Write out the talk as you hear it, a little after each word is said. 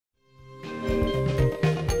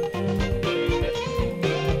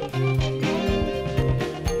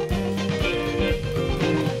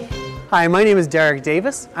Hi, my name is Derek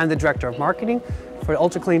Davis. I'm the Director of Marketing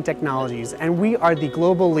for Clean Technologies, and we are the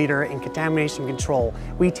global leader in contamination control.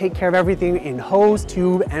 We take care of everything in hose,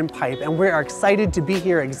 tube, and pipe, and we are excited to be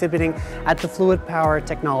here exhibiting at the Fluid Power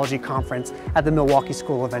Technology Conference at the Milwaukee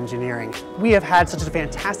School of Engineering. We have had such a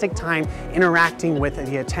fantastic time interacting with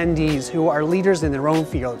the attendees who are leaders in their own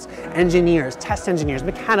fields, engineers, test engineers,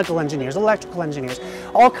 mechanical engineers, electrical engineers,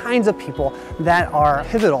 all kinds of people that are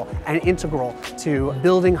pivotal and integral to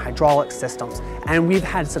building hydraulic systems. And we've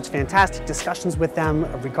had such fantastic discussions with them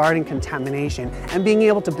regarding contamination and being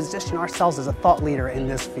able to position ourselves as a thought leader in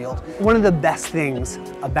this field. One of the best things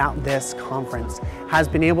about this conference has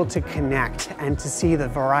been able to connect and to see the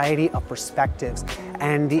variety of perspectives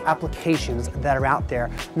and the applications that are out there,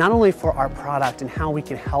 not only for our product and how we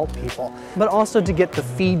can help people, but also to get the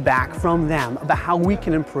feedback from them about how we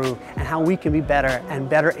can improve and how we can be better and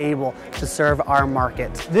better able to serve our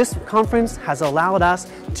market. This conference has allowed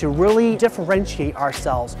us to really differentiate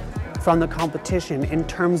ourselves from the competition in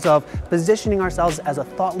terms of positioning ourselves as a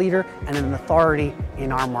thought leader and an authority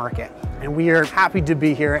in our market. And we are happy to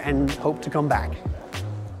be here and hope to come back.